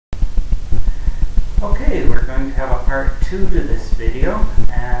Okay, we're going to have a part 2 to this video,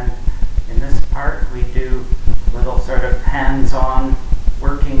 and in this part we do a little sort of hands-on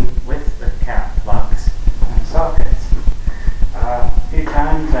working with the cat plugs and sockets. A few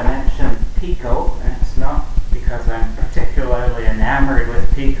times I mentioned Pico, and it's not because I'm particularly enamored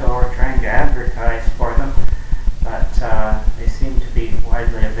with Pico or trying to advertise for them, but they seem to be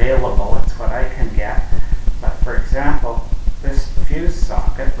widely available. It's what I can get. But for example, this fuse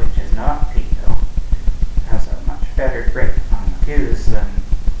socket, which is not Pico, has a much better grip on the fuse than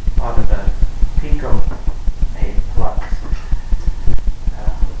a lot of the Pico made plugs,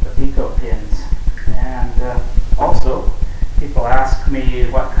 the Pico pins. And also, people ask me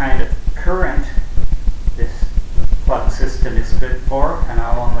what kind of current this plug system is good for, and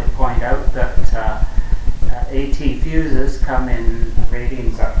I'll only point out that AT fuses come in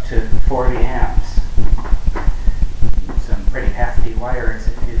ratings up to 40 amps. Some pretty hefty wires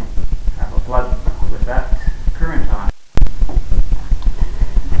if you have a plug with that current on.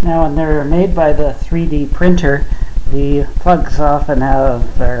 Now, when they're made by the 3D printer, the plugs often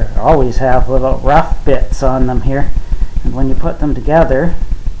have, or always have, little rough bits on them here, and when you put them together,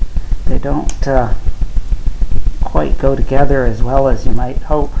 they don't quite go together as well as you might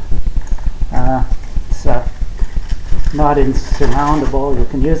hope. It's not insurmountable. You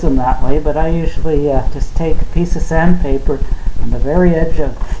can use them that way, but I usually just take a piece of sandpaper on the very edge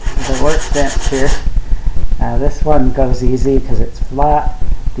of the workbench here. This one goes easy because it's flat.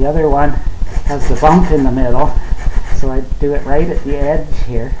 The other one has the bump in the middle, so I do it right at the edge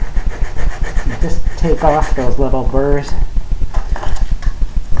here. You just take off those little burrs.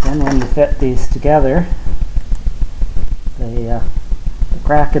 Then when you fit these together, the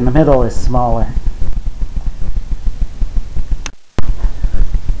crack in the middle is smaller.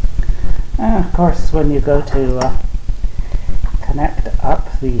 And of course, when you go to connect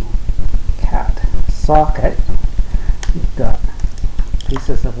up the cat socket, you've got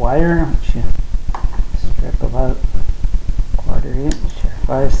pieces of wire which you strip about 1/4 inch or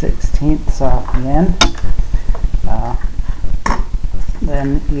 5/16 off the end.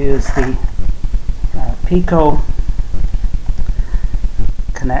 Then use the Pico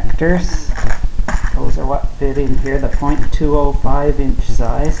connectors. Those are what fit in here, the 0.205 inch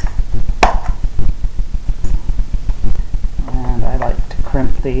size. And I like to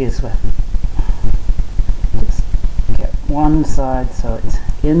crimp these with, just get one side so it's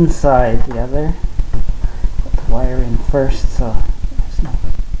inside the other. Put the wire in first so there's no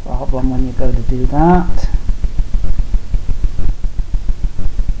problem when you go to do that.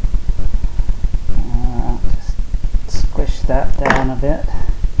 Just squish that down a bit.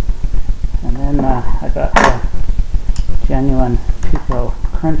 And then I got the genuine Pico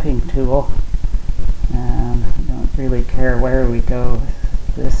crimping tool, and I don't really care where we go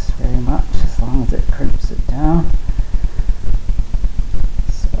with this very much as long as it crimps it down.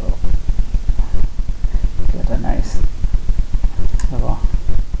 So get a nice little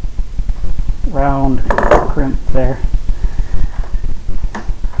round crimp there.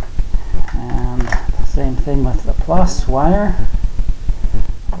 And the same thing with the plus wire.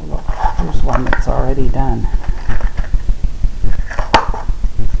 Oh, look, here's one that's already done.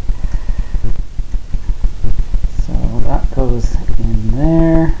 So that goes in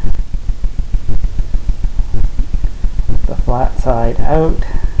there, with the flat side out,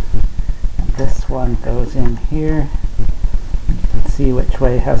 and this one goes in here. You can see which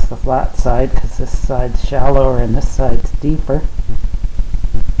way has the flat side because this side's shallower and this side's deeper.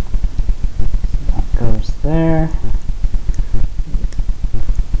 So that goes there.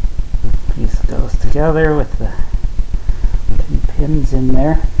 Piece goes together with the 2 pins in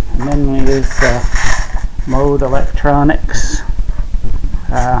there, and then we use Mode Electronics.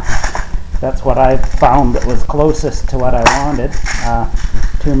 That's what I found that was closest to what I wanted.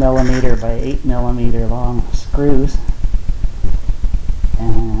 2mm by 8mm long screws,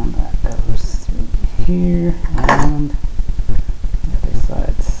 and that goes through here, and the other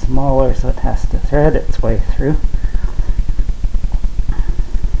side's smaller so it has to thread its way through.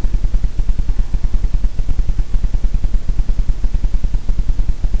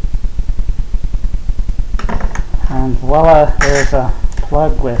 And voila, there's a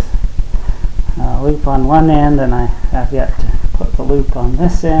plug with a loop on one end, and I have yet to put the loop on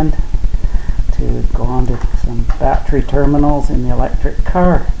this end to go onto some battery terminals in the electric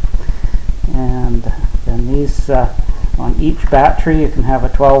car. And then these, on each battery you can have a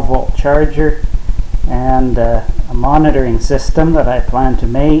 12-volt charger and a monitoring system that I plan to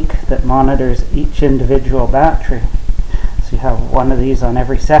make that monitors each individual battery. So you have one of these on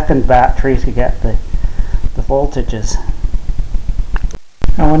every second battery to get the voltages.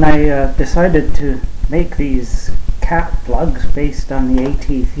 Now when I decided to make these cat plugs based on the AT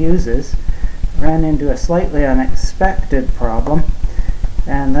fuses, I ran into a slightly unexpected problem,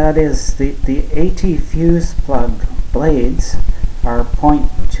 and that is the AT fuse plug blades are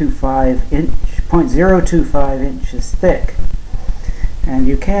 0.025 inches thick, and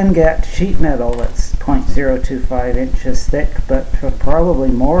you can get sheet metal that's 0.025 inches thick, but probably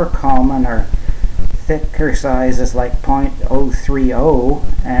more common are thicker sizes like 0.030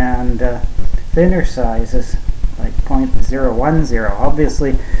 and thinner sizes like 0.010.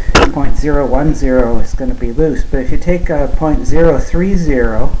 Obviously 0.010 is going to be loose, but if you take a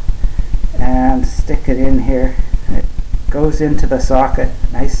 0.030 and stick it in here, it goes into the socket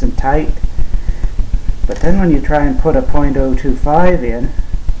nice and tight. But then when you try and put a 0.025 in,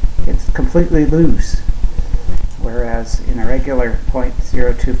 it's completely loose. Whereas in a regular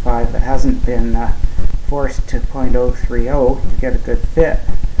 0.025 that hasn't been forced to 0.030, you get a good fit.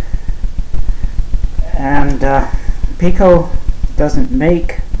 And Pico doesn't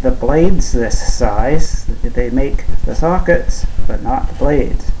make the blades this size. They make the sockets, but not the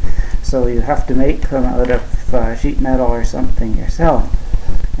blades. So you have to make them out of sheet metal or something yourself.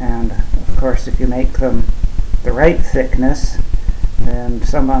 And of course, if you make them the right thickness, and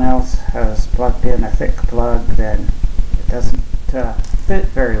someone else has plugged in a thick plug, then it doesn't fit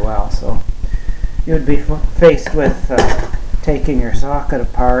very well. So you would be faced with taking your socket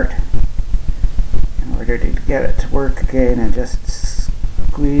apart in order to get it to work again, and just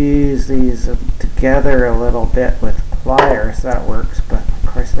squeeze these together a little bit with pliers. That works, but of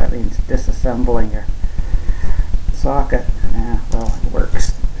course that means disassembling your socket. Well, it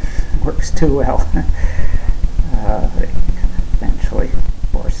works too well. They eventually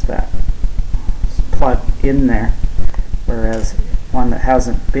force that plug in there, whereas one that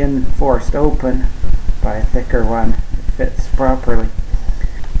hasn't been forced open by a thicker one, it fits properly.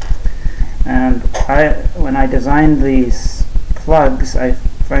 And when I designed these plugs, I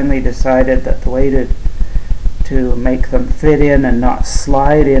finally decided that the way to make them fit in and not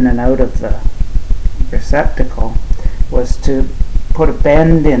slide in and out of the receptacle was to put a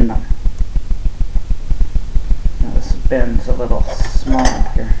bend in them. Now this bend's a little small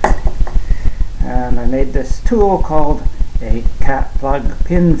here. And I made this tool called a cat plug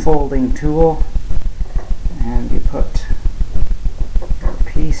pin folding tool, and you put your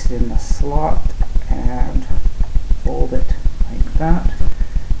piece in the slot and fold it like that.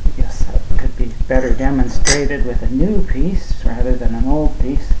 I guess that could be better demonstrated with a new piece rather than an old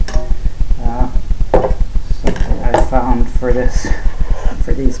piece. Something I found for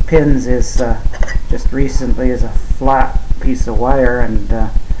these pins is just recently is a flat piece of wire, and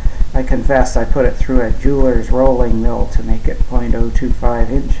I confess I put it through a jeweler's rolling mill to make it 0.025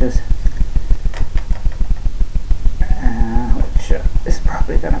 inches, which is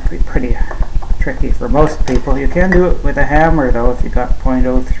probably going to be pretty tricky for most people. You can do it with a hammer though. If you got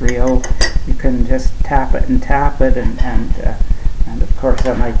 0.030, you can just tap it, and of course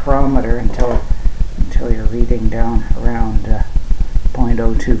a micrometer until you're reading down around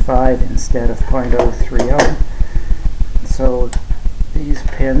 0.025 instead of 0.030. So these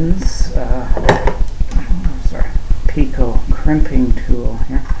pins, sorry, Pico crimping tool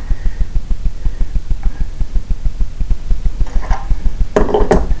here.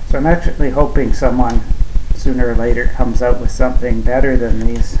 So I'm actually hoping someone sooner or later comes out with something better than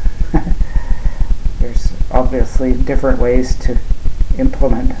these. There's obviously different ways to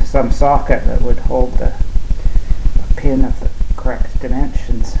implement some socket that would hold a pin of the correct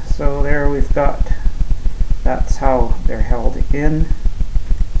dimensions. So there we've got, that's how they're held in,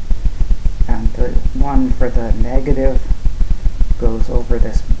 and the one for the negative goes over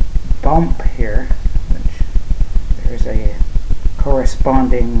this bump here, which there's a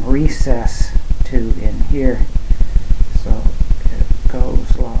corresponding recess to in here. So it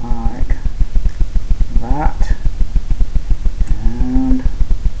goes like that, and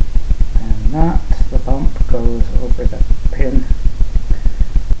that, the bump goes over the pin,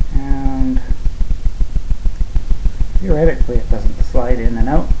 and theoretically it doesn't slide in and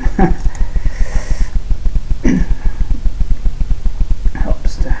out.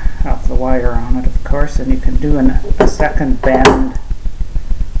 Helps to have the wire on it, of course, and you can do a second bend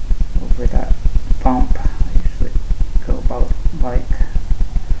over that bump. I usually go about like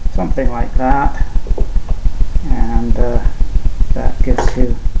something like that, and that gives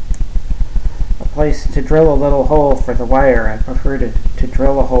you a place to drill a little hole for the wire. I prefer to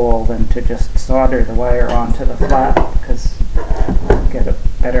drill a hole than to just solder the wire onto the flat, because you get a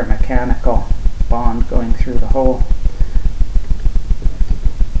better mechanical bond going through the hole.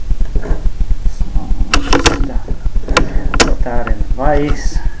 So just put that in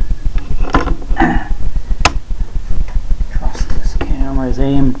vise. Trust this camera is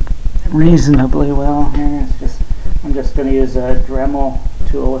aimed reasonably well here. I'm just going to use a Dremel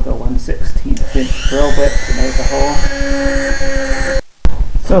tool with a 1/16 inch drill bit to make a hole.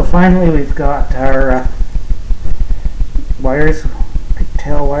 So finally we've got our wires,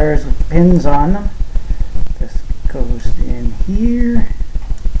 pigtail wires with pins on them. This goes in here,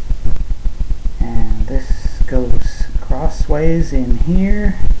 and this goes crossways in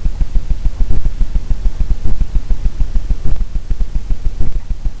here.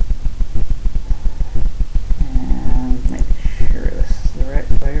 And make sure this is the right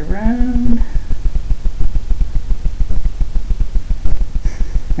way around.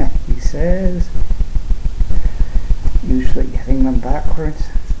 He says, usually getting them backwards.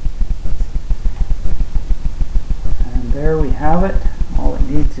 And there we have it. All it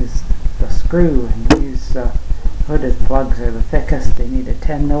needs is the screw, and these hooded plugs are the thickest. They need a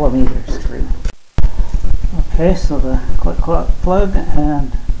 10mm screw. Okay, so the click lock plug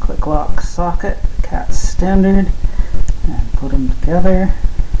and click lock socket, CAT standard, and put them together.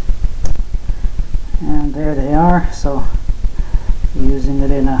 And there they are. So using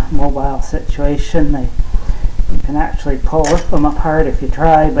it in a mobile situation, you can actually pull them apart if you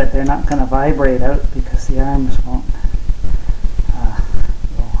try, but they're not going to vibrate out because the arms won't.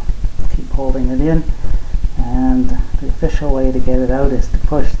 We'll keep holding it in, and the official way to get it out is to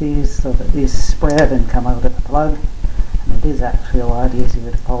push these so that these spread and come out of the plug, and it is actually a lot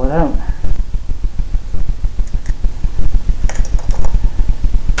easier to pull it out.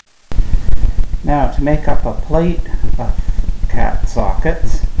 Now, to make up a plate of CAT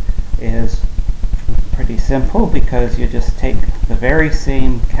sockets is pretty simple, because you just take the very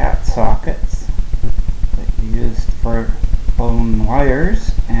same CAT sockets that you used for bone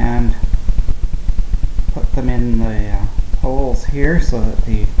wires and put them in the holes here so that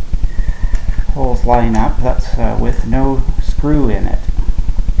the holes line up. That's with no screw in it.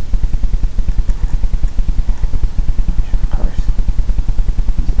 Which of course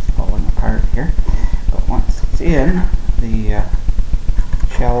it's falling apart here. But once it's in, the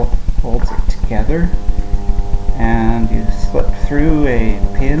shell holds it together, and you slip through a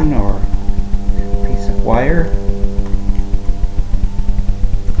pin or piece of wire,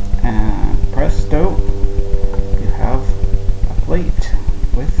 and presto, you have a plate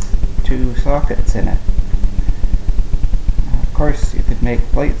with two sockets in it. Of course, you could make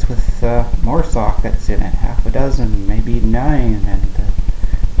plates with more sockets in it, half a dozen, maybe 9, and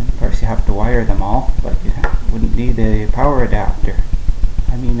of course you have to wire them all, but you wouldn't need a power adapter.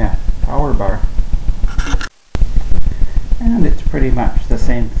 I mean a power bar. And it's pretty much the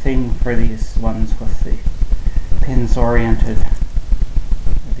same thing for these ones with the pins oriented,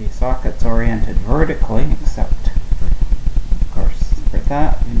 the sockets oriented vertically, except of course for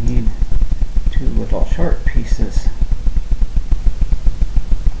that you need two little short pieces.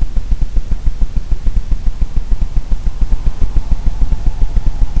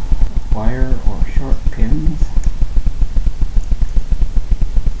 Wire or short pins.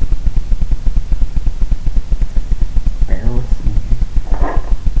 Bear with me.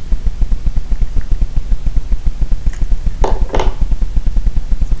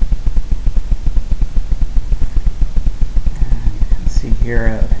 And you can see here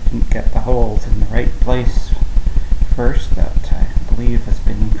I didn't get the holes in the right place first. That I believe has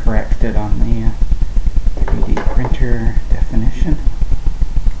been corrected on the 3D printer definition.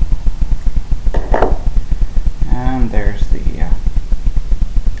 And there's the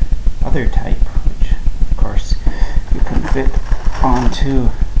other type, which of course you can fit onto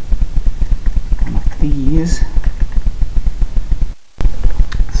one of these.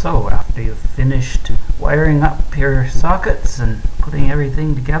 So after you've finished wiring up your sockets and putting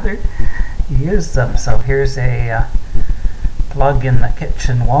everything together, you use them. So here's a plug in the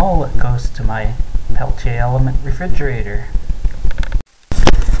kitchen wall that goes to my Peltier Element refrigerator.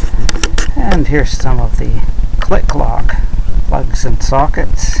 And here's some of the click lock plugs and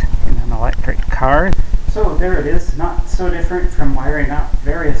sockets in an electric car. So there it is, not so different from wiring up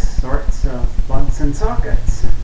various sorts of plugs and sockets.